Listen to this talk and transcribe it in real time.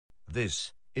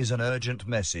This is an urgent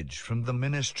message from the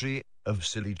Ministry of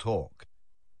Silly Talk.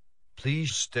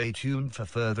 Please stay tuned for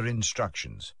further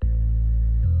instructions.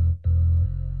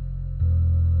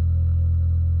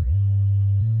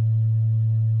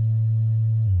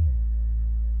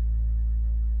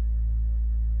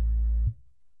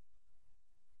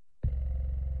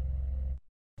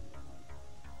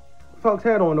 Folks,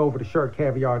 head on over to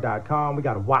shirtcaviar.com. We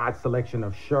got a wide selection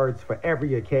of shirts for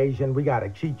every occasion. We got a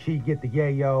cheat sheet, get the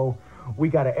yayo. We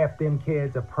got a F them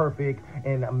kids, a perfect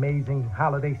and amazing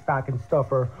holiday stocking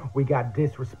stuffer. We got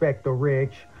disrespect the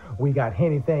rich. We got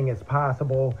anything is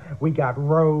possible. We got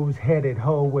rose-headed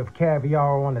hoe with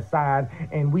caviar on the side.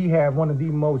 And we have one of the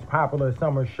most popular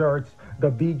summer shirts,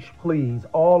 the Beach Please.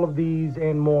 All of these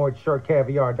and more at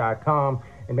shirtcaviar.com.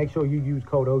 And make sure you use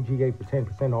code OGA for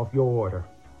 10% off your order.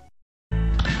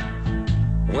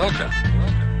 Welcome.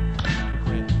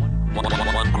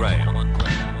 One Graham.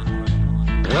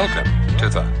 Welcome to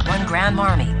the One Grand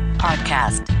Marmy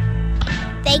podcast.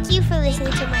 Thank you for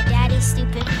listening to my daddy's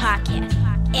stupid podcast.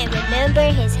 And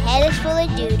remember, his head is full of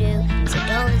doo-doo, so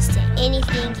don't listen to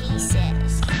anything he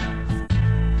says.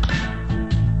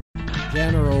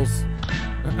 Generals.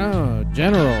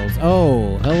 Generals.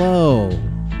 Oh, hello.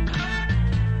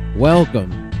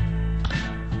 Welcome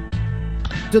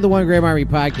to the One Grand Army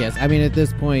podcast. I mean, at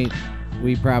this point,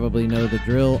 we probably know the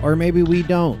drill, or maybe we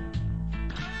don't.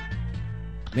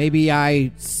 Maybe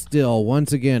I still,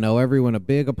 once again, owe everyone a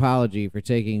big apology for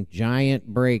taking giant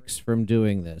breaks from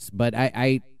doing this. But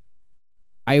I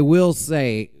will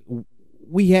say,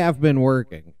 we have been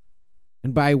working.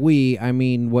 And by we, I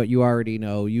mean what you already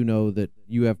know. You know that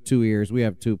you have 2 ears. We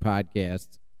have 2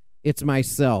 podcasts. It's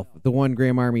myself, the One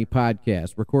Grand Army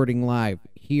podcast, recording live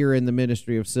here in the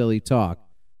Ministry of Silly Talk.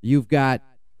 You've got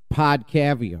Pod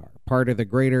Caviar, part of the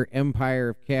Greater Empire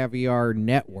of Caviar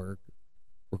Network,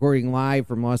 recording live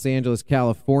from Los Angeles,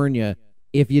 California.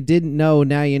 If you didn't know,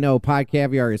 now you know. Pod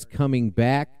Caviar is coming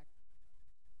back.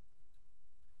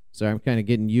 So I'm kind of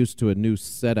getting used to a new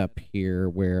setup here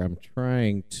where I'm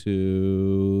trying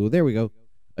to, there we go,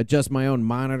 adjust my own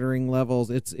monitoring levels.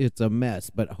 It's a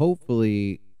mess, but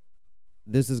hopefully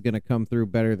this is going to come through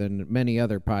better than many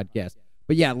other podcasts.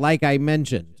 But yeah, like I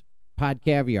mentioned, Pod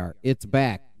Caviar, it's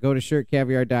back. Go to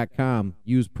shirtcaviar.com.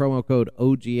 Use promo code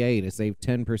OGA to save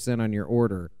 10% on your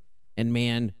order. And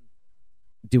man,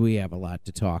 do we have a lot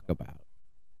to talk about.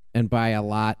 And by a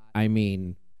lot, I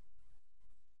mean,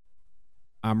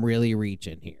 I'm really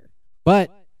reaching here.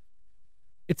 But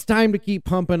it's time to keep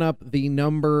pumping up the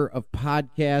number of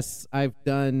podcasts I've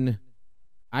done.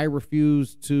 I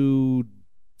refuse to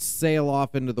sail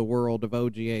off into the world of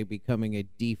OGA becoming a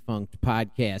defunct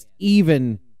podcast,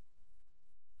 even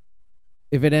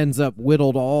if it ends up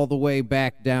whittled all the way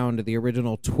back down to the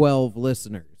original 12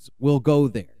 listeners. We'll go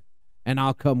there, and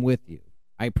I'll come with you.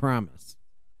 I promise.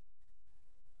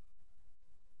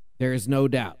 There is no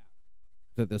doubt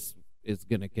that this is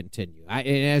going to continue. And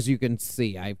as you can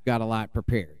see, I've got a lot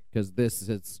prepared because this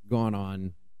has gone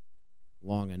on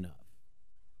long enough.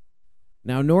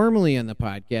 Now, normally in the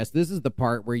podcast, this is the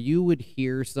part where you would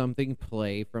hear something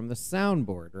play from the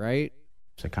soundboard, right?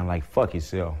 So kind of like, fuck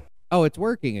yourself. Oh, it's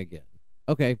working again.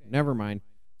 Okay, never mind.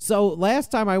 So last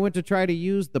time I went to try to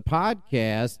use the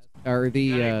podcast or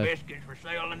the biscuits for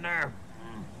sale in there.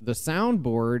 The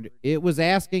soundboard, it was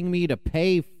asking me to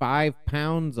pay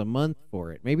 £5 a month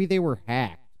for it. Maybe they were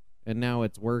hacked, and now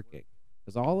it's working.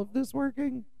 Is all of this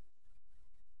working?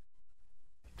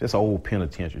 That's an old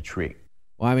penitentiary trick.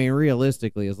 Well, I mean,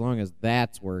 realistically, as long as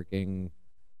that's working,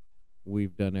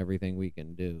 we've done everything we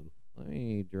can do. Let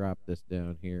me drop this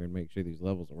down here and make sure these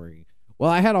levels are working. Well,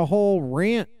 I had a whole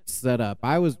rant set up.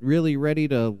 I was really ready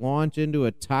to launch into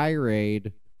a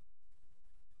tirade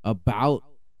about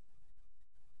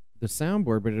the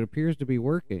soundboard, but it appears to be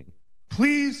working.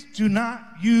 Please do not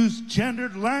use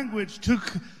gendered language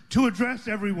to address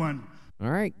everyone. All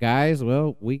right, guys.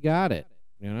 Well, we got it,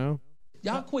 you know?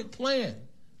 Y'all quit playing.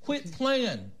 Quit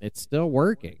playing. It's still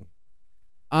working.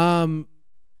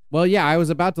 Well, yeah, I was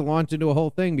about to launch into a whole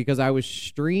thing because I was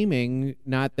streaming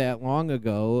not that long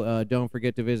ago. Don't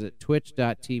forget to visit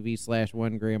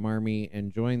twitch.tv/OneGramArmy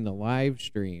and join the live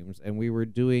streams. And we were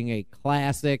doing a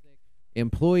classic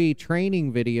employee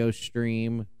training video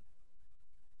stream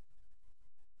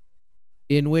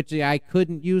in which I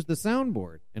couldn't use the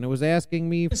soundboard. And it was asking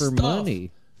me for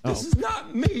money. This is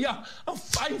not me. I'm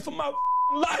fighting for my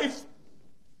life.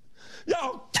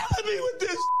 Y'all killing me with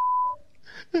this.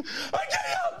 I gave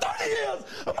y'all 30 years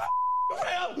of my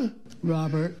career.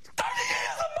 Robert. 30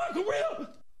 years of my career.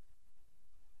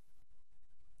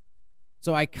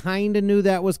 So I kind of knew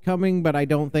that was coming, but I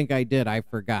don't think I did. I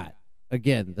forgot.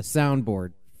 Again, the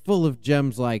soundboard full of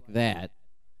gems like that.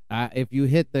 If you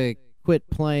hit the quit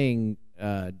playing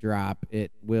drop,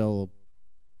 it will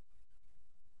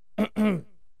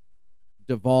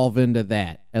devolve into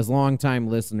that, as longtime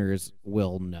listeners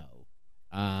will know.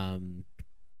 And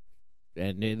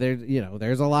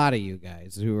there's a lot of you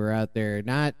guys who are out there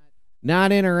not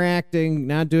interacting,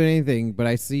 not doing anything, but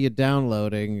I see you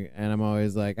downloading, and I'm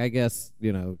always like, I guess,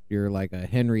 you're like a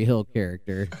Henry Hill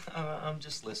character. I'm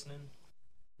just listening.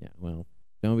 Yeah, well,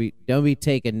 don't be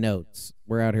taking notes.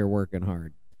 We're out here working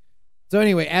hard. So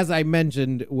anyway, as I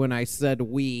mentioned when I said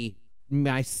we,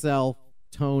 myself,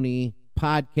 Tony,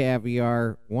 Pod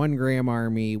Caviar, 1 Gram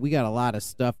Army, we got a lot of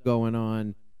stuff going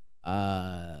on.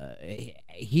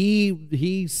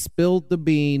 He spilled the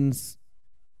beans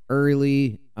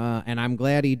early, and I'm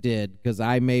glad he did, because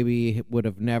I maybe would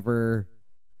have never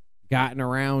gotten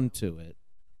around to it.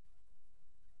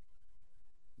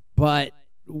 But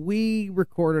we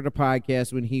recorded a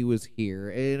podcast when he was here,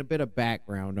 and a bit of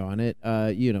background on it.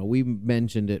 We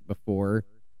mentioned it before,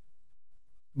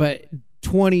 but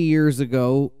 20 years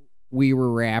ago, we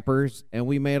were rappers, and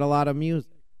we made a lot of music.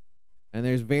 And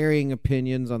there's varying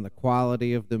opinions on the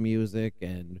quality of the music,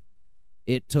 and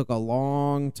it took a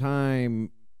long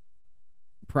time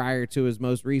prior to his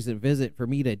most recent visit for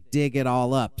me to dig it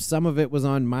all up. Some of it was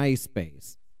on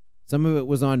MySpace. Some of it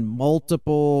was on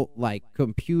multiple,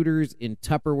 computers in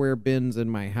Tupperware bins in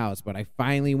my house. But I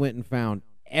finally went and found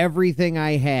everything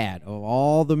I had of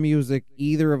all the music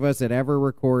either of us had ever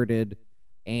recorded,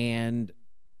 and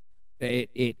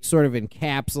it sort of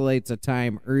encapsulates a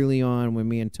time early on when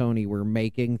me and Tony were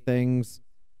making things.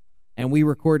 And we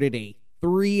recorded a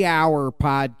 3-hour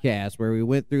podcast where we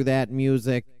went through that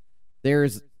music.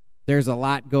 There's a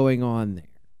lot going on there.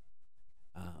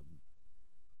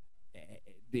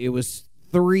 It was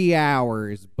 3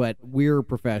 hours, but we're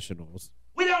professionals.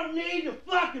 We don't need to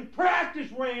fucking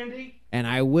practice, Randy. And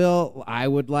I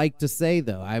would like to say,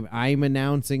 though, I'm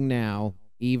announcing now,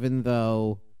 even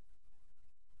though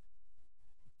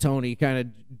Tony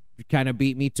kind of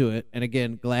beat me to it, and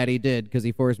again, glad he did, because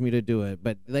he forced me to do it.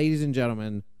 But ladies and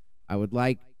gentlemen, I would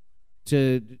like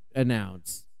to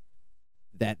announce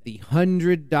that the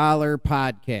 $100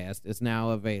 podcast is now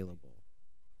available.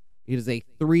 It is a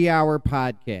 3-hour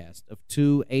podcast of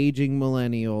 2 aging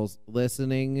millennials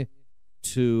listening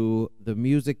to the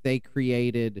music they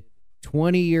created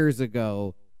 20 years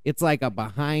ago. It's like a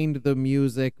behind the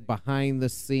music, behind the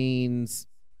scenes.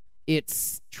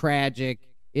 It's tragic.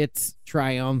 It's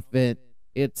triumphant.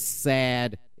 It's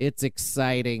sad. It's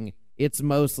exciting. It's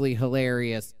mostly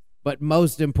hilarious. But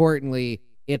most importantly,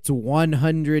 it's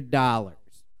 $100.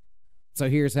 So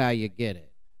here's how you get it.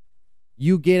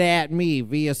 You get at me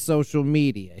via social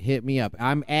media. Hit me up.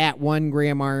 I'm at 1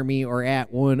 Gram Army or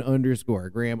at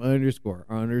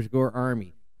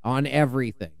 1_Gram_Army on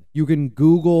everything. You can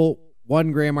Google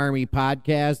 1 Gram Army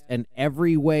podcast, and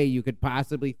every way you could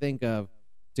possibly think of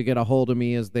to get a hold of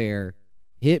me is there.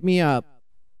 Hit me up.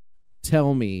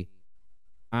 Tell me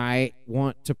I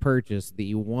want to purchase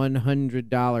the $100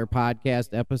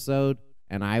 podcast episode,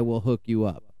 and I will hook you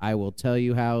up. I will tell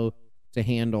you how to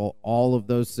handle all of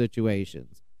those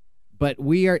situations. But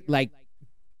we are like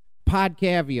Pod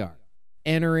Caviar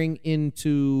entering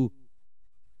into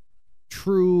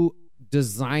true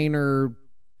designer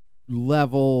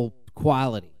level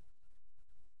quality.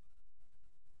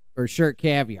 Or Shirt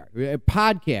Caviar.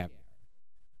 Pod Caviar.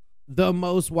 The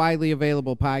most widely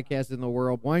available podcast in the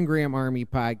world. 1 Gram Army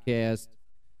podcast.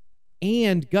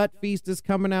 And Gut Feast is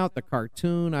coming out, the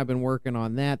cartoon. I've been working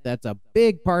on that. That's a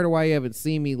big part of why you haven't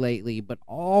seen me lately. But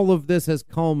all of this has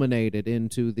culminated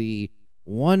into the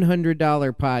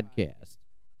 $100 podcast.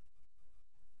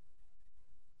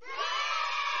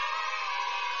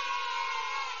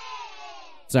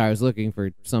 Sorry, I was looking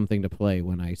for something to play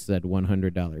when I said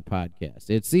 $100 podcast.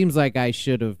 It seems like I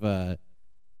should have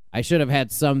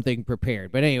had something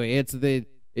prepared. But anyway, it's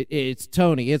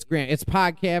Tony, it's Grant, it's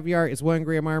Pod Caviar, it's 1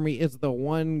 Gram Army, it's the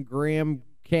 1 Gram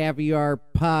Caviar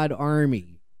Pod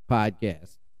Army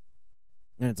podcast.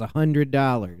 And it's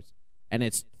 $100. And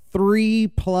it's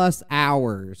 3+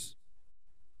 hours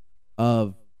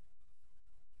of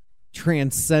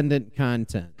transcendent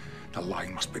content. The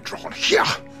line must be drawn here.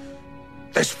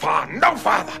 This far, no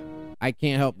farther. I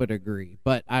can't help but agree,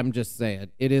 but I'm just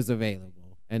saying, it is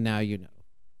available, and now you know.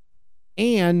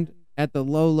 And at the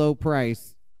low, low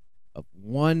price of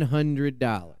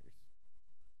 $100.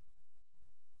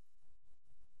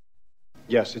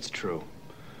 Yes, it's true.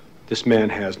 This man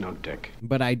has no dick.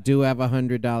 But I do have a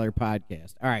 $100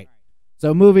 podcast. All right,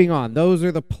 so moving on. Those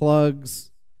are the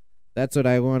plugs. That's what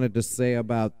I wanted to say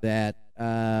about that.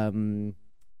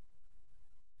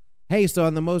 Hey, so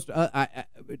on the most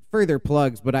further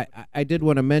plugs, but I did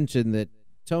want to mention that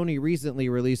Tony recently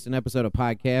released an episode of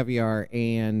Pod Caviar,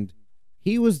 and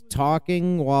he was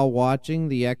talking while watching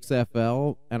the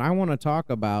XFL, and I want to talk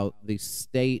about the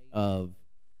state of,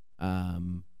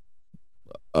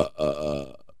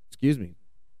 excuse me.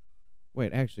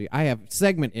 Wait, actually, I have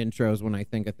segment intros when I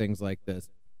think of things like this.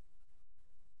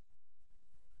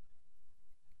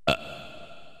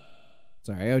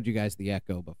 Sorry, I owed you guys the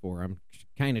echo before. I'm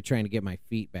kind of trying to get my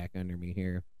feet back under me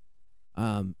here.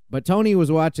 But Tony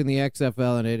was watching the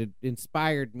XFL, and it had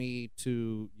inspired me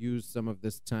to use some of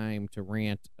this time to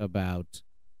rant about,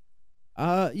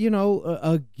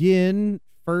 again,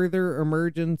 further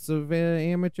emergence of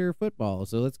amateur football.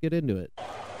 So let's get into it.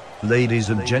 Ladies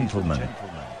and gentlemen,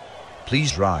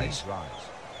 please rise.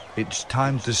 It's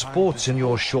time to sports in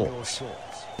your shorts.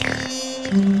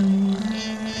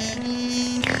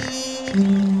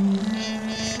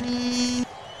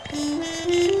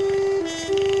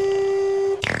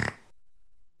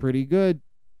 Pretty good.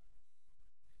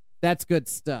 That's good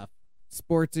stuff.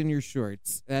 Sports in your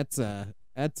shorts. That's a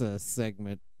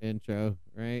segment intro,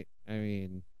 right? I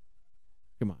mean,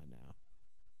 come on now.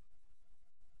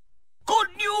 Good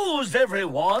news,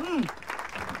 everyone.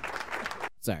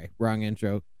 Sorry, wrong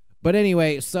intro. But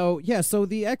anyway, so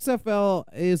the XFL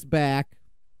is back.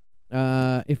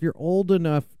 If you're old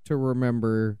enough to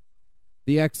remember,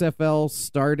 the XFL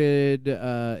started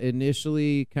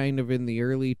initially kind of in the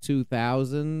early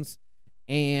 2000s,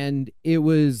 and it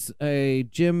was a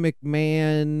Jim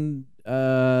McMahon,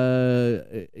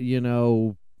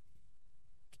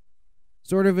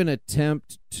 sort of an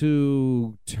attempt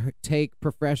to take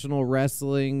professional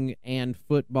wrestling and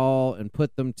football and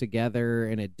put them together,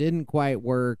 and it didn't quite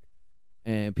work,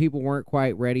 and people weren't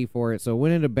quite ready for it, so it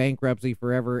went into bankruptcy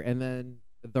forever. And then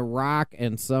The Rock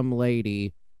and some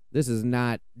lady, this is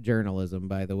not journalism,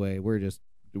 by the way, we're just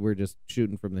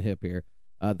shooting from the hip here.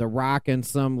 The Rock and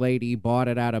some lady bought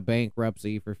it out of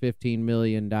bankruptcy for $15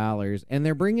 million, and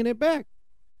they're bringing it back.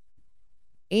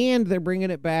 And they're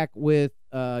bringing it back with,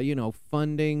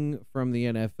 funding from the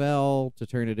NFL to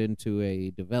turn it into a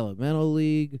developmental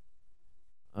league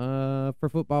for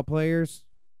football players,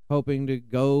 hoping to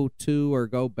go to or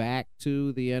go back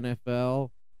to the NFL.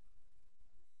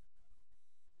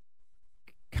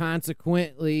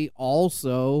 Consequently,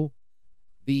 also,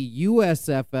 the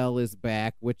USFL is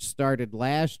back, which started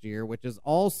last year, which is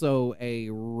also a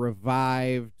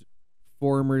revived,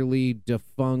 formerly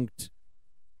defunct,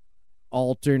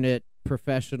 alternate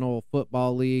professional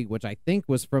football league, which I think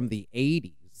was from the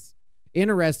 80s.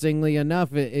 Interestingly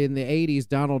enough, in the 80s,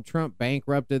 Donald Trump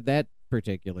bankrupted that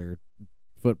particular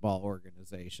football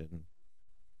organization.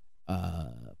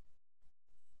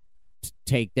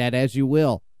 Take that as you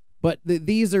will. But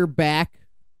these are back,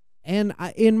 and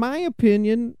in my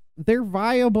opinion, they're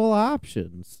viable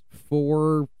options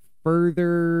for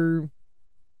further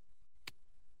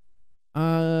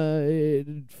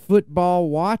football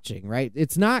watching, right?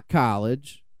 It's not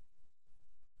college,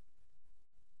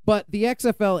 but the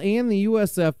XFL and the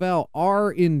USFL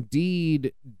are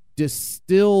indeed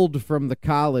distilled from the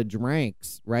college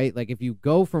ranks, right? Like if you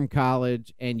go from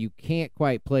college and you can't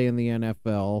quite play in the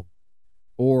NFL,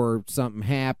 or something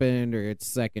happened, or it's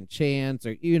second chance,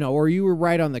 or or you were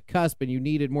right on the cusp and you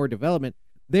needed more development,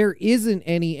 there isn't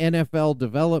any NFL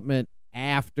development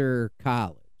after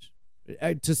college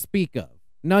to speak of.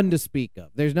 None to speak of.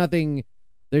 There's nothing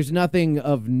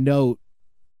of note.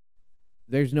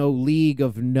 There's no league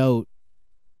of note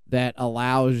that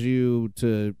allows you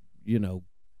to,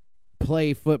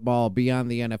 play football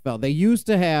beyond the NFL. They used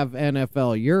to have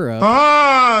NFL Europe.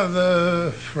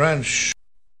 The French.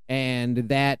 And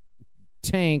that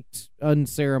tanked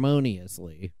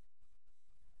unceremoniously.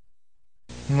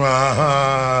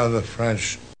 The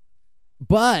French.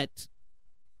 But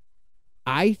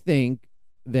I think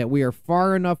that we are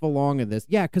far enough along in this.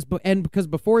 Yeah, because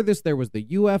before this there was the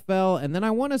UFL, and then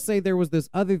I want to say there was this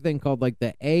other thing called like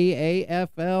the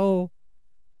AAFL.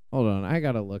 Hold on, I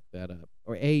gotta look that up.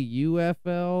 Or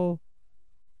AUFL?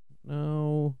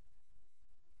 No.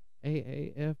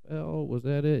 AAFL, was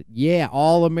that it? Yeah,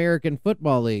 All American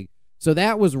Football League. So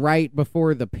that was right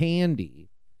before the pandy.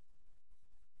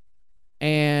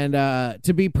 And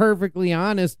to be perfectly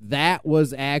honest, that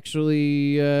was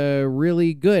actually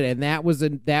really good, and that was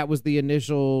the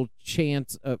initial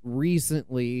chance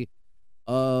recently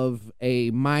of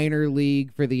a minor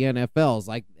league for the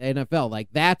NFL. Like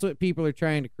that's what people are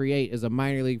trying to create, is a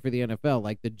minor league for the NFL,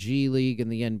 like the G League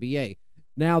and the NBA.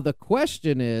 Now the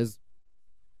question is,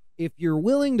 if you're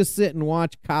willing to sit and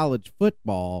watch college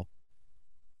football,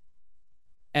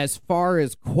 as far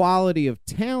as quality of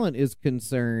talent is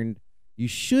concerned, you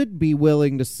should be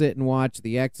willing to sit and watch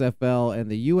the XFL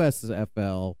and the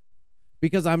USFL,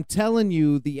 because I'm telling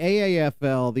you, the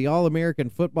AAFL, the All-American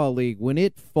Football League, when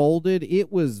it folded,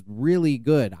 it was really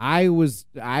good. I was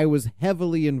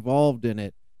heavily involved in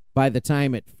it by the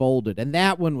time it folded, and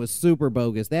that one was super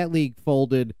bogus. That league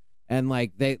folded, and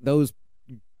like those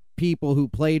people who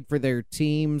played for their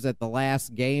teams at the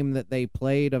last game that they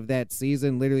played of that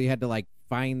season literally had to like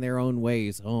find their own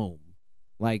ways home.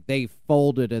 Like they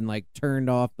folded and like turned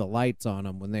off the lights on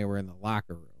them when they were in the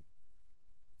locker room.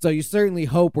 So you certainly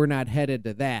hope we're not headed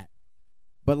to that.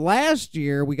 But last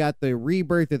year we got the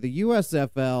rebirth of the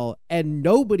USFL, and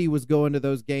nobody was going to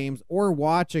those games or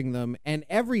watching them. And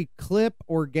every clip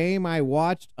or game I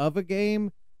watched of a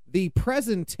game, the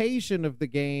presentation of the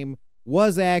game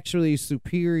was actually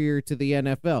superior to the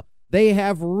NFL. They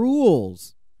have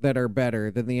rules that are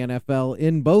better than the NFL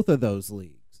in both of those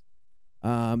leagues.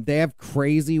 They have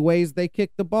crazy ways they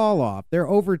kick the ball off. Their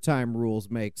overtime rules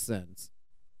make sense.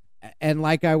 And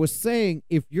like I was saying,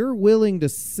 if you're willing to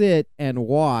sit and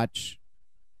watch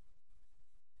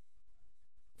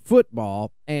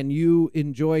football and you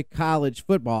enjoy college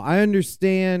football, I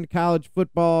understand college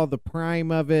football, the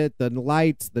prime of it, the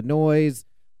lights, the noise,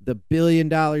 the $1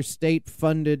 billion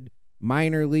state-funded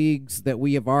minor leagues that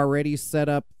we have already set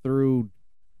up through,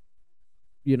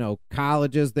 you know,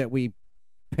 colleges that we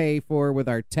pay for with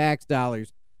our tax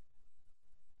dollars.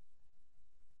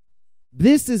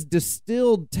 This is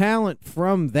distilled talent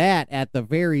from that at the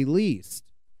very least.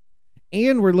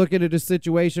 And we're looking at a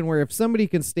situation where if somebody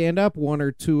can stand up one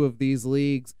or two of these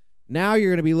leagues, now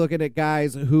you're going to be looking at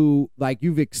guys who, like,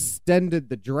 you've extended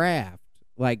the draft,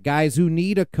 like guys who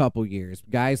need a couple years,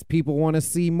 guys people want to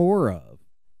see more of.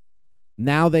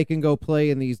 Now they can go play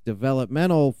in these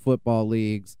developmental football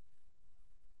leagues.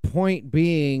 Point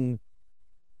being,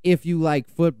 if you like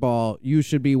football, you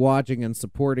should be watching and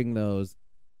supporting those.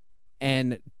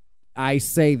 And I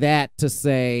say that to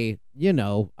say,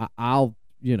 I'm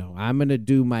going to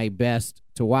do my best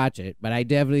to watch it, but I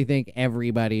definitely think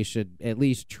everybody should at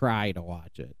least try to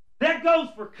watch it. That goes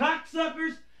for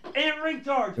cocksuckers and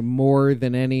retards. More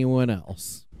than anyone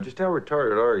else. Just how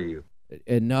retarded are you?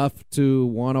 Enough to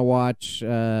want to watch,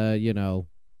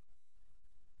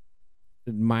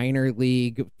 minor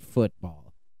league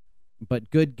football. But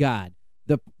good God,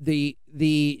 the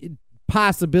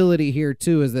possibility here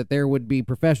too is that there would be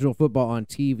professional football on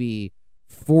TV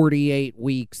 48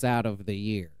 weeks out of the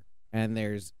year, and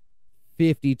there's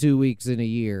 52 weeks in a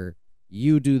year.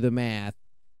 You do the math.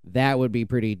 That would be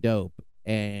pretty dope,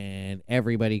 and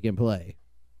everybody can play.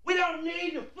 We don't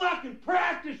need to fucking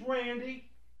practice, Randy.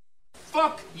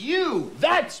 Fuck you.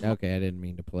 That's okay. I didn't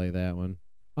mean to play that one,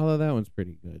 although that one's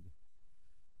pretty good.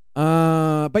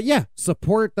 But yeah,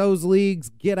 support those leagues.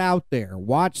 Get out there.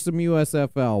 Watch some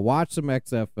USFL. Watch some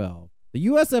XFL. The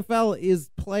USFL is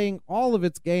playing all of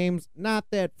its games not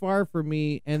that far from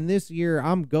me, and this year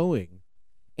I'm going.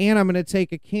 And I'm going to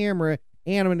take a camera,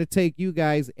 and I'm going to take you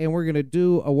guys, and we're going to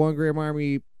do a One Gram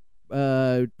Army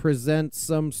present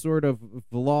some sort of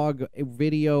vlog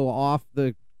video off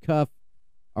the cuff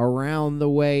around the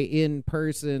way in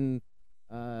person.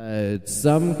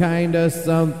 Some kind of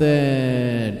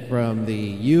something from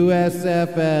the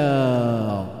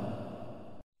USFL.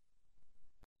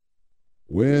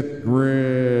 With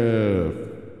Griff.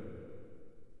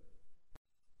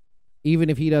 Even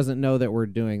if he doesn't know that we're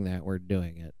doing that, we're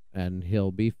doing it. And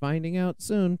he'll be finding out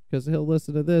soon because he'll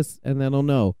listen to this and then he'll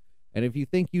know. And if you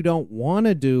think you don't want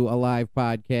to do a live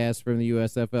podcast from the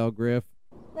USFL, Griff,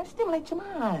 Let's stimulate your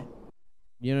mind.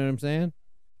 You know what I'm saying?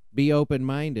 Be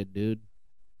open-minded, dude.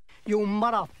 You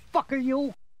motherfucker,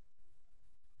 you.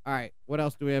 All right, what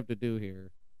else do we have to do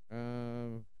here?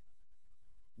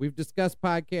 We've discussed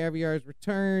Pod Caviar's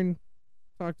return.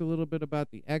 Talked a little bit about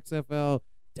the XFL.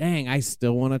 Dang, I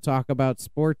still want to talk about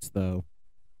sports, though.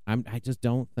 I just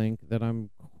don't think that I'm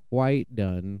quite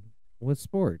done with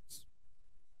sports.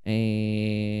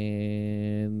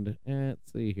 And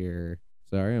let's see here.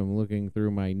 Sorry, I'm looking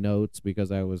through my notes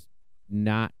because I was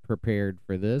not prepared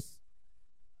for this.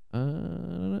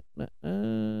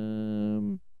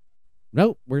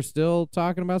 Nope, we're still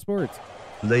talking about sports.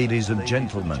 Ladies and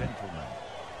gentlemen,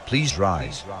 please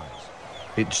rise.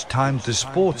 It's time to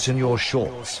sports in your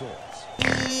shorts.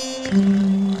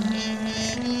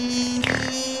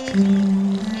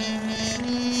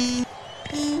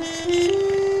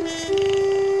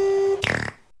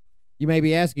 You may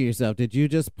be asking yourself, did you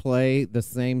just play the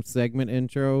same segment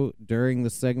intro during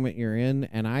the segment you're in?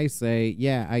 And I say,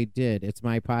 yeah, I did. It's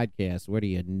my podcast. What are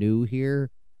you, new here?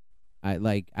 So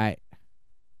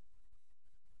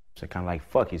kind of like,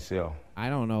 fuck yourself. I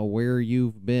don't know where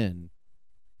you've been,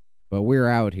 but we're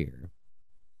out here.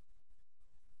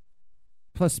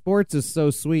 Plus, sports is so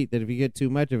sweet that if you get too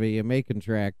much of it, you may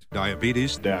contract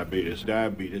Diabetes. Diabetes,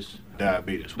 diabetes,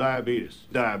 diabetes, diabetes,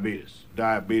 diabetes,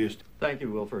 diabetes, Thank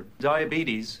you, Wilford.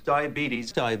 Diabetes,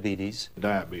 diabetes, diabetes,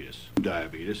 diabetes,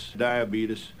 diabetes,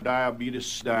 diabetes, diabetes,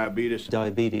 diabetes, diabetes,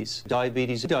 diabetes,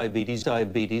 diabetes, diabetes,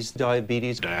 diabetes,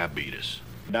 diabetes,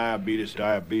 diabetes,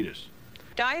 diabetes.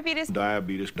 Diabetes.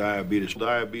 Diabetes, diabetes, diabetes,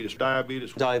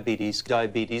 diabetes. Diabetes,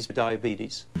 diabetes,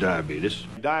 diabetes. Diabetes.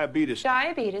 Diabetes. Diabetes.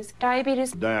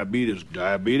 Diabetes. Diabetes.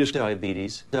 Diabetes.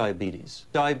 Diabetes. Diabetes.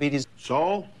 Diabetes.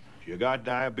 So, you got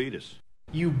diabetes.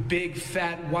 You big,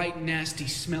 fat, white, nasty,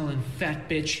 smelling fat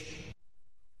bitch.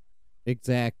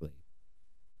 Exactly.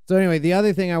 So anyway, the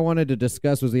other thing I wanted to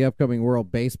discuss was the upcoming World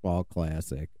Baseball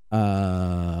Classic.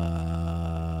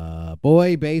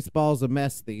 Boy, baseball's a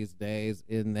mess these days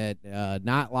in that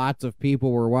not lots of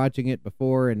people were watching it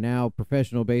before, and now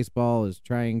professional baseball is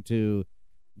trying to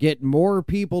get more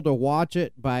people to watch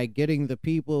it by getting the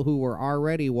people who were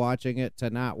already watching it to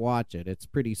not watch it. It's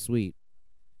pretty sweet.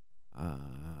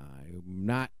 I'm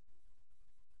not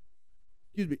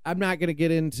going to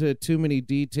get into too many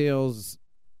details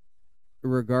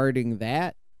regarding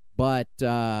that, but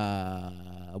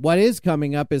what is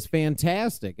coming up is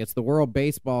fantastic. It's the World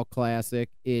Baseball Classic.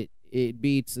 It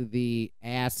beats the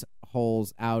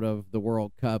assholes out of the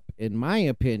World Cup, in my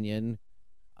opinion,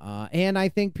 and I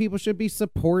think people should be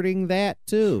supporting that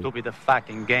too. Stupid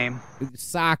fucking game.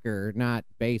 Soccer, not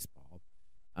baseball.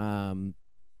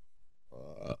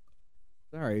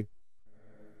 Sorry.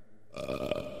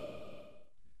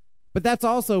 But that's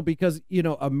also because,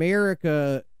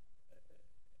 America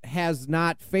has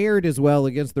not fared as well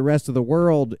against the rest of the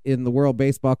world in the World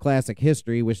Baseball Classic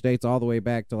history, which dates all the way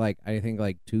back to, I think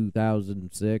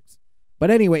 2006.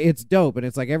 But anyway, it's dope, and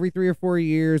it's every 3 or 4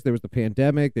 years. There was the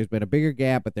pandemic. There's been a bigger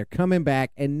gap, but they're coming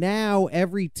back, and now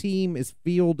every team is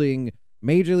fielding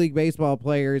Major League Baseball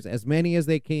players, as many as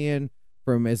they can,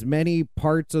 from as many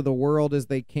parts of the world as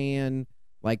they can.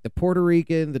 Like the Puerto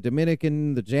Rican, the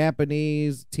Dominican, the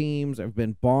Japanese teams have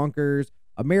been bonkers.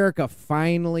 America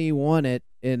finally won it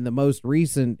in the most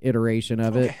recent iteration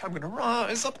of it. I'm gonna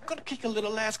rise up, gonna kick a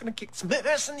little ass, gonna kick some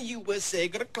ass in the USA,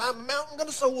 gonna climb a mountain,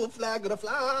 gonna soar a flag, gonna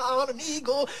fly on an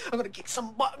eagle, I'm gonna kick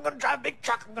some butt, I'm gonna drive a big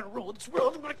truck, I'm gonna rule this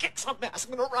world, I'm gonna kick some ass,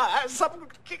 I'm gonna rise up, I'm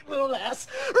gonna kick a little ass,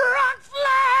 rock,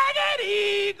 flag, and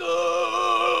eagle.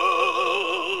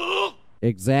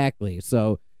 Exactly.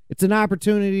 So it's an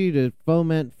opportunity to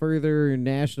foment further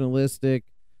nationalistic,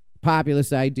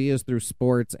 populist ideas through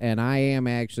sports, and I am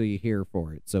actually here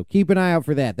for it. So keep an eye out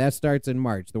for that. That starts in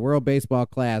March, the World Baseball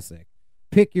Classic.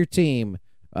 Pick your team,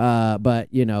 but,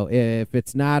 if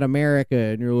it's not America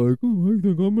and you're like, oh, I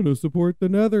think I'm going to support the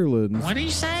Netherlands. What do you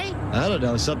say? I don't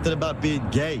know, something about being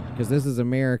gay. Because this is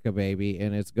America, baby,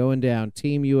 and it's going down.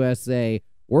 Team USA,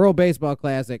 World Baseball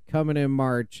Classic coming in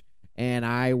March, and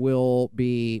I will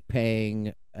be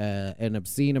paying an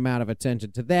obscene amount of attention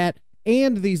to that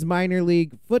and these minor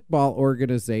league football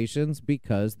organizations,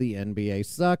 because the NBA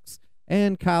sucks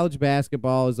and college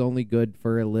basketball is only good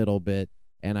for a little bit,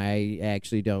 and I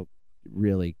actually don't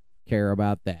really care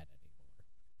about that anymore.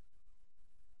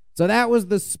 So that was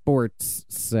the sports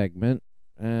segment,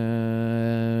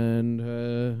 and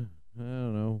I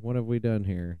don't know, what have we done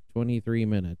here? 23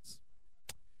 minutes.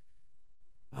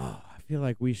 Oh, I feel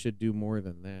like we should do more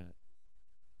than that.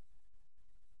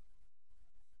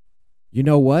 You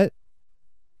know what?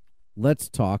 Let's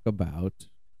talk about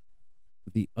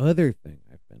the other thing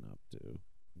I've been up to,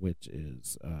 which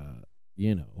is,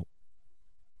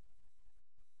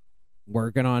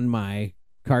 working on my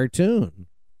cartoon.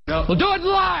 We'll do it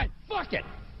live. Fuck it.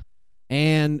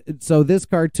 And so this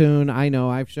cartoon, I know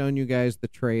I've shown you guys the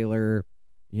trailer,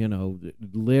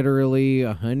 literally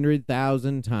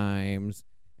 100,000 times.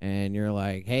 And you're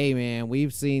like, hey, man,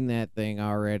 we've seen that thing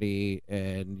already.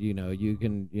 And, you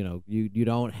can, you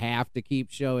don't have to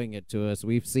keep showing it to us.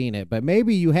 We've seen it. But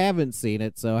maybe you haven't seen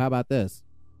it. So how about this?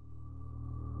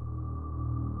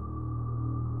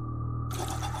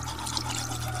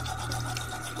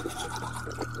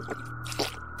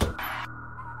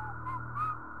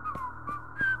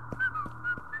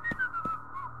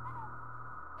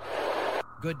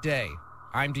 Good day.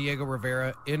 I'm Diego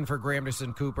Rivera, in for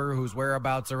Granderson Cooper, whose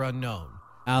whereabouts are unknown.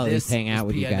 I'll just hang out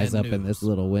with you guys up in this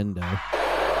little window.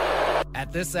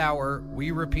 At this hour,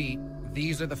 we repeat,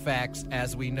 these are the facts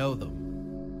as we know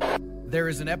them. There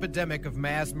is an epidemic of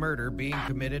mass murder being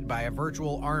committed by a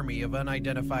virtual army of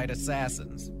unidentified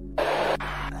assassins.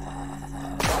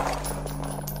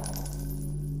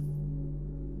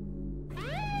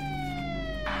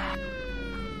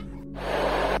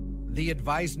 The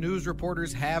advice news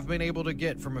reporters have been able to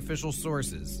get from official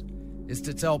sources is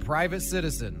to tell private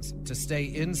citizens to stay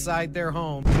inside their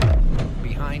home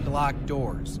behind locked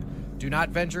doors. Do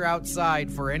not venture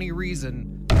outside for any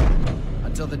reason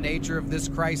until the nature of this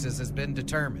crisis has been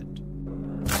determined.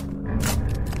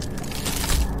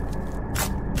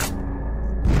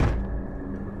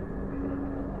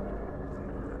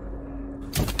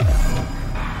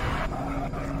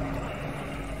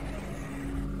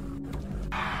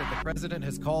 The president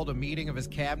has called a meeting of his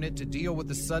cabinet to deal with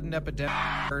the sudden epidemic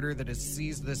of murder that has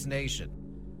seized this nation.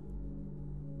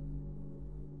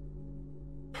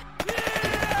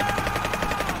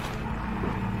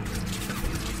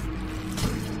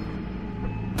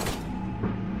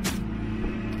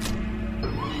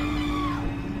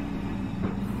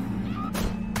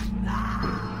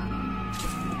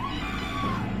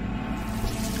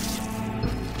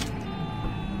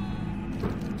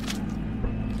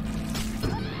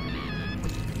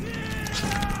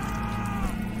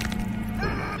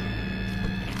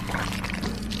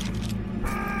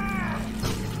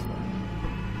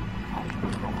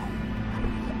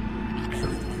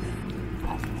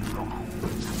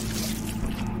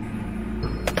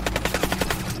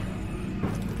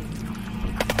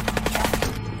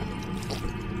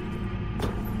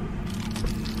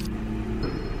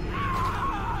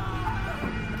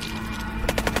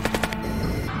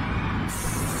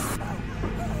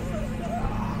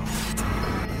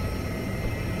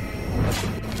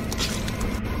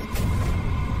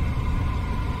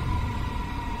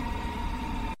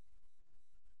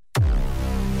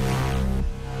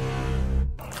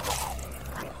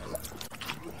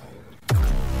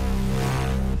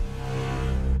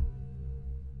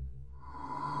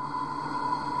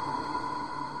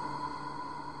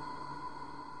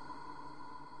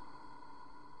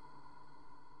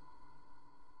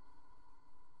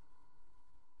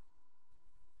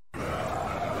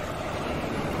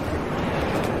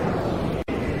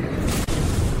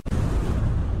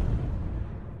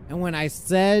 When I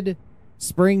said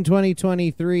spring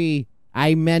 2023,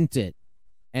 I meant it.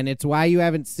 And it's why you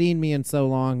haven't seen me in so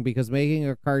long, because making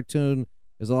a cartoon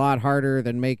is a lot harder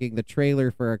than making the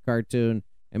trailer for a cartoon.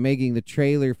 And making the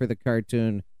trailer for the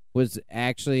cartoon was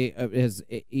actually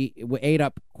ate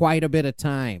up quite a bit of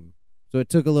time. So it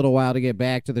took a little while to get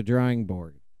back to the drawing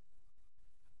board.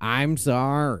 I'm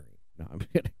sorry. No, I'm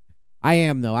kidding. I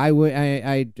am, though.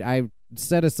 I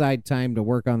set aside time to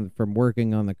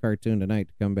working on the cartoon tonight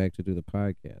to come back to do the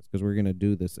podcast, because we're going to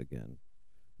do this again.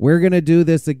 We're going to do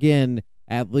this again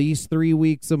at least 3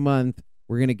 weeks a month.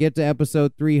 We're going to get to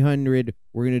episode 300.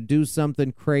 We're going to do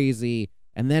something crazy.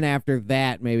 And then after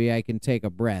that, maybe I can take a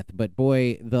breath. But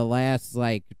boy, the last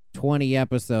 20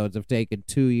 episodes have taken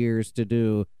 2 years to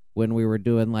do, when we were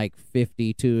doing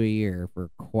 52 a year for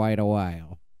quite a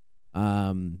while.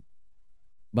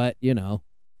 But,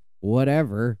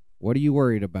 whatever. What are you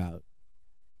worried about?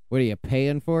 What are you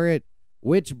paying for it?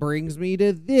 Which brings me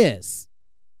to this.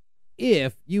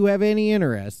 If you have any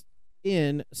interest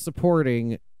in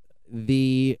supporting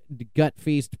the Gut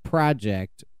Feast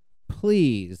project,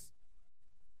 please.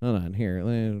 Hold on here.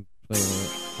 Let me play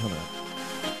hold on.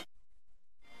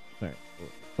 Sorry.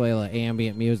 Play a little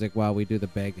ambient music while we do the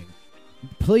begging.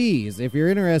 Please, if you're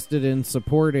interested in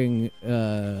supporting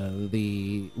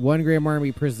the One Gram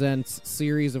Army Presents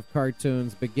series of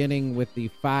cartoons, beginning with the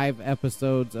 5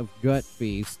 episodes of Gut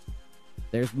Feast,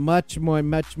 there's much more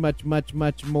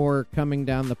coming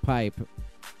down the pipe.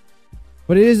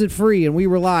 But it isn't free, and we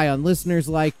rely on listeners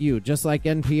like you, just like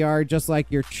NPR, just like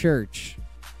your church.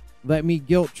 Let me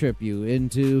guilt trip you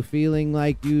into feeling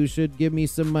like you should give me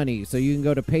some money. So you can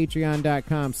go to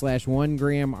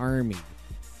patreon.com/OneGramArmy.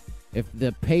 If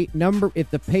the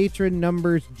patron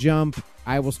numbers jump,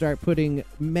 I will start putting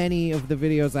many of the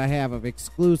videos I have of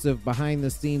exclusive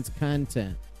behind-the-scenes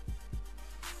content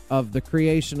of the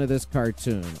creation of this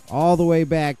cartoon, all the way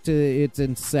back to its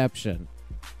inception.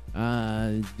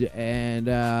 If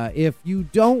you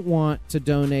don't want to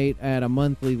donate at a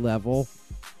monthly level,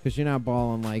 because you're not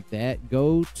balling like that,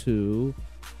 go to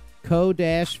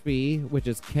ko-fi, which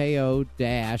is ko-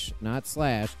 not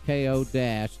slash, ko-fi.com/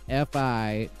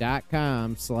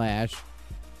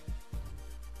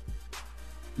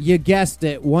 you guessed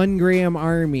it, 1 Gram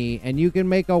Army, and you can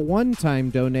make a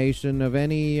one-time donation of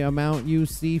any amount you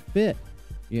see fit,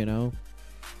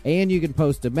 and you can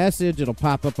post a message. It'll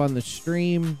pop up on the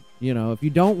stream. If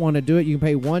you don't want to do it, you can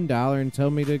pay $1 and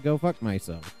tell me to go fuck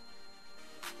myself.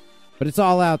 But it's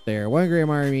all out there. 1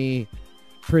 Gram Army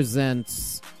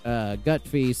Presents Gut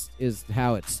Feast is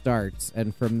how it starts,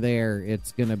 and from there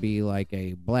it's gonna be like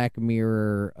a Black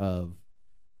Mirror of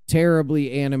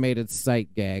terribly animated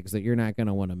sight gags that you're not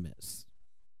gonna want to miss.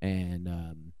 And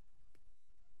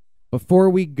Before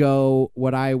we go,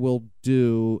 what I will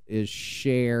do is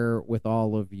share with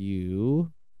all of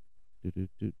you the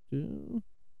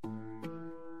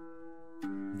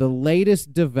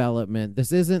latest development.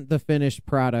 This isn't the finished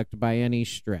product by any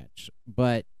stretch,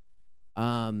 but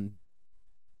part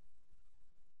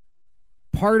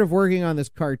of working on this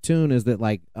cartoon is that,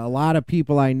 like, a lot of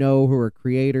people I know who are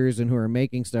creators and who are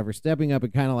making stuff are stepping up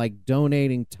and kind of like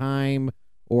donating time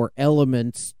or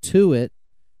elements to it.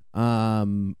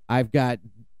 I've got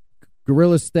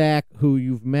Gorilla Stack, who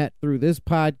you've met through this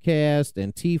podcast,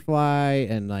 and T-Fly,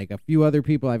 and like a few other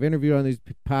people I've interviewed on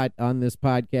this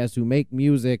podcast who make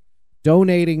music,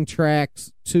 donating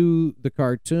tracks to the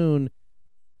cartoon.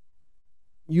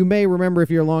 You may remember, if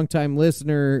you're a longtime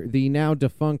listener, the now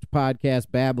defunct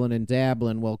podcast Babblin' and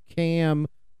Dabblin'. Well, Cam,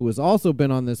 who has also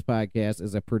been on this podcast,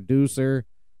 is a producer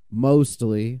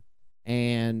mostly,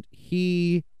 and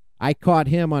I caught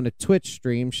him on a Twitch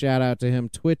stream. Shout out to him,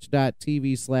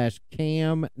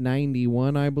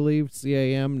 twitch.tv/cam91, I believe,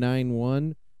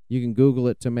 CAM91. You can Google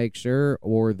it to make sure,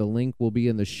 or the link will be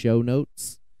in the show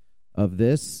notes of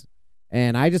this.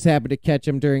 And I just happened to catch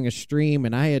him during a stream,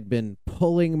 and I had been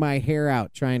pulling my hair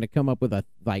out trying to come up with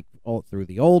through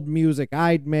the old music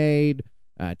I'd made,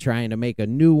 trying to make a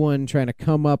new one, trying to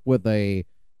come up with a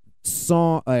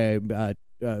song, a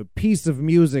piece of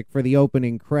music for the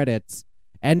opening credits,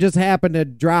 and just happened to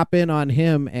drop in on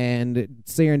him, and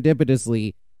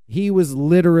serendipitously, he was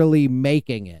literally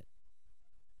making it.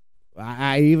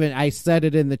 I said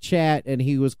it in the chat, and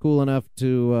he was cool enough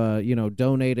to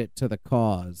donate it to the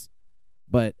cause.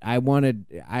 But I wanted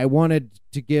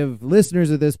to give listeners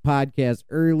of this podcast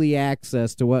early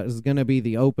access to what is going to be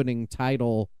the opening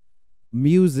title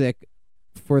music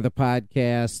for the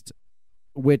podcast,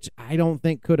 which I don't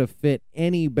think could have fit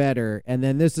any better. And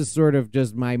then this is sort of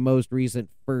just my most recent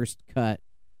first cut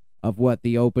of what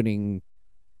the opening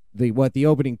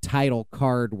title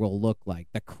card will look like.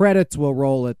 The credits will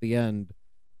roll at the end.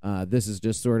 This is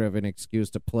just sort of an excuse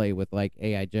to play with like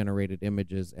AI generated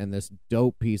images and this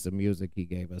dope piece of music he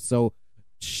gave us. So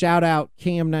shout out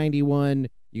Cam91.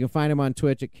 You can find him on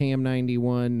Twitch at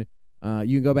Cam91.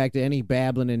 You can go back to any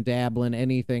Babblin' and Dabblin',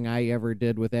 anything I ever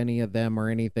did with any of them or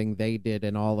anything they did,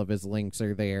 and all of his links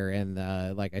are there. And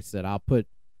like I said, I'll put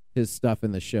his stuff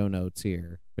in the show notes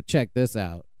here. But check this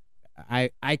out.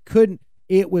 I couldn't.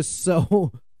 It was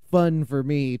so fun for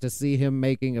me to see him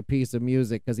making a piece of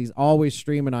music, because he's always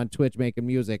streaming on Twitch making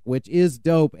music, which is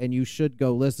dope, and you should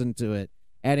go listen to it.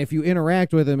 And if you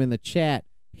interact with him in the chat,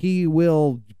 he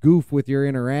will goof with your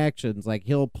interactions. Like,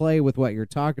 he'll play with what you're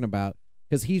talking about,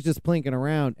 because he's just plinking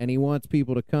around and he wants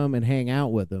people to come and hang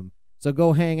out with him. So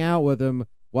go hang out with him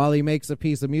while he makes a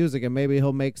piece of music, and maybe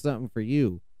he'll make something for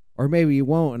you. Or maybe he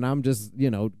won't, and I'm just,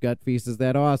 gut feast is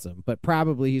that awesome. But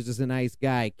probably he's just a nice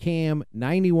guy.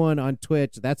 Cam91 on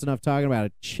Twitch. That's enough talking about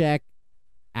it. Check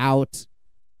out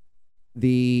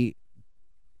the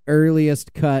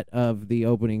earliest cut of the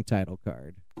opening title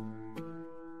card.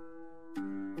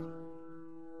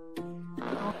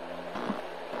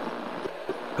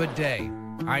 Good day.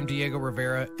 I'm Diego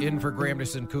Rivera, in for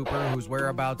Gramderson Cooper, whose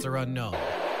whereabouts are unknown.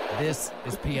 This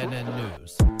is PNN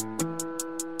News.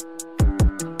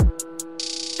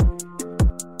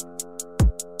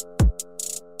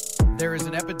 There is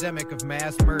an epidemic of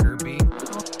mass murder being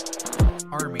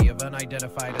army of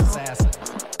unidentified assassins.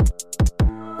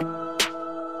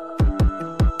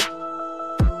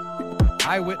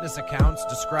 Eyewitness accounts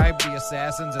describe the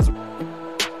assassins as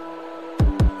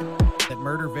that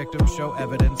murder victims show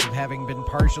evidence of having been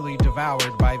partially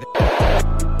devoured by the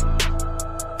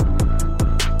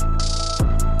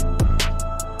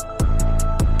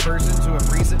persons who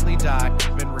have recently died,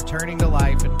 been returning to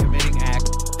life and committing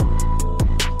acts.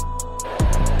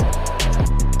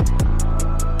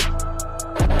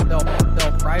 They'll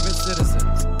private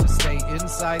citizens to stay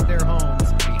inside their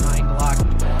homes behind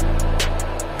locked doors.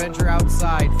 Venture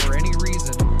outside for any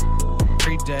reason.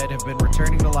 Three dead have been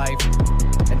returning to life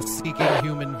and seeking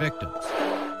human victims.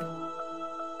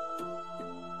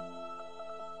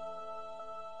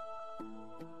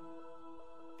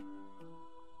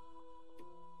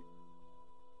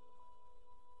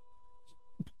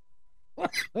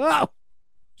 Oh!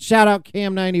 Shout out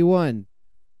Cam91.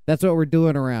 That's what we're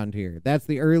doing around here. That's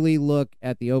the early look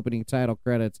at the opening title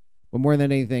credits. But more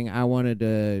than anything, I wanted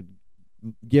to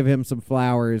give him some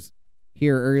flowers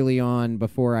here early on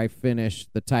before I finish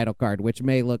the title card, which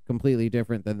may look completely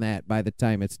different than that by the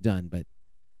time it's done. But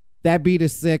that beat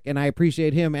is sick, and I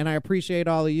appreciate him, and I appreciate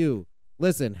all of you.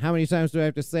 Listen, how many times do I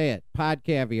have to say it? Pod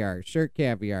Caviar, Shirt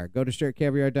Caviar. Go to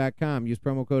shirtcaviar.com. Use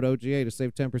promo code OGA to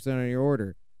save 10% on your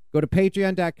order. Go to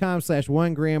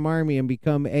patreon.com/1GramArmy and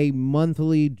become a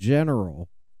monthly general.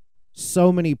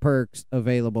 So many perks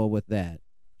available with that,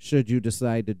 should you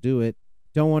decide to do it.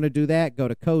 Don't want to do that? Go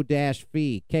to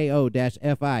ko-fi,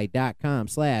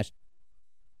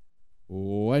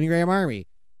 ko-fi.com/1GramArmy.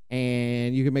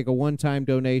 And you can make a one-time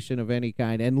donation of any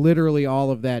kind. And literally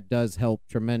all of that does help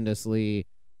tremendously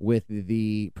with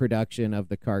the production of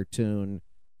the cartoon,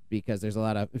 because there's a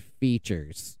lot of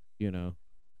features, and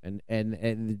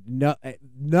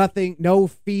no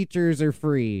features are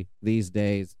free these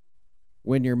days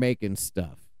when you're making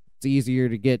stuff. It's easier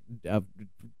to get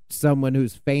someone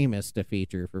who's famous to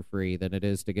feature for free than it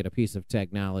is to get a piece of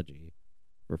technology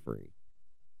for free.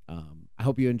 I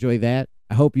hope you enjoy that.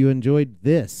 I hope you enjoyed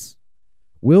this.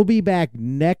 We'll be back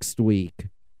next week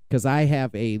because I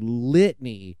have a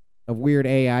litany of weird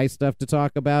AI stuff to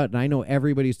talk about, and I know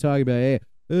everybody's talking about AI.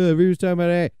 Everybody's talking about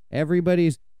AI.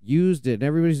 Everybody's used it, and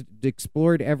everybody's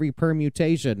explored every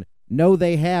permutation. No,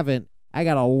 they haven't. I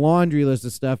got a laundry list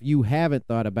of stuff you haven't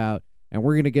thought about, and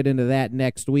we're going to get into that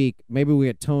next week. Maybe we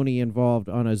get Tony involved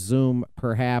on a Zoom,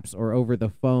 perhaps, or over the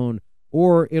phone,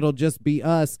 or it'll just be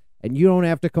us, and you don't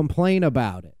have to complain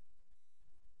about it.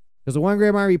 Because the One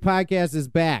Gram Army podcast is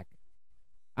back.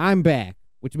 I'm back,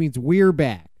 which means we're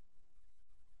back.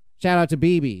 Shout out to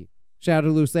BB. Shout out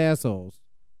to Loose Assholes.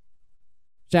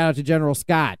 Shout out to General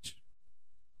Scotch.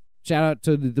 Shout out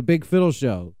to the Big Fiddle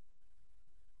Show.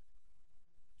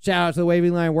 Shout out to the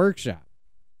Waving Line Workshop.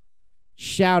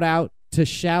 Shout out to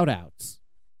shout-outs.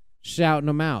 Shouting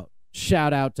them out.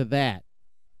 Shout out to that.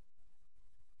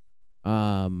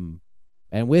 And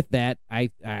with that,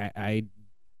 I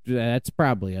that's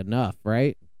probably enough,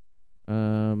 right?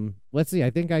 Let's see. I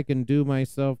think I can do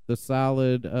myself the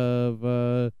solid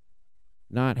of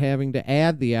not having to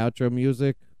add the outro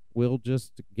music. We'll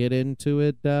just get into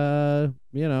it, now.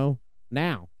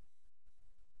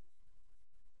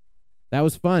 That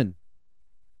was fun.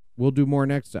 We'll do more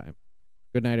next time.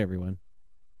 Good night, everyone.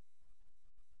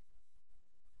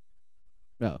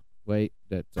 Oh, wait.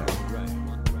 That's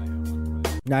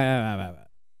No.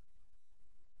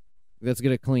 Let's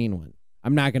get a clean one.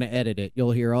 I'm not going to edit it.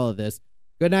 You'll hear all of this.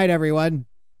 Good night, everyone.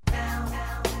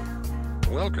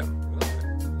 Welcome.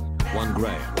 1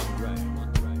 gram.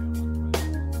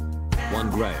 1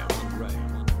 gram.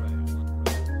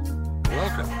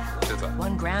 Welcome to the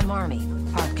One Gram Army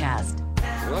podcast.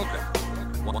 Welcome.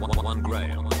 1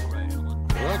 gram.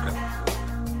 Welcome.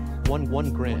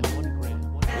 1 gram.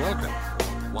 Welcome.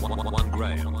 1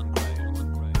 gram.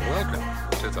 Welcome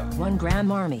to the One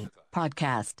Gram Army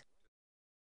podcast.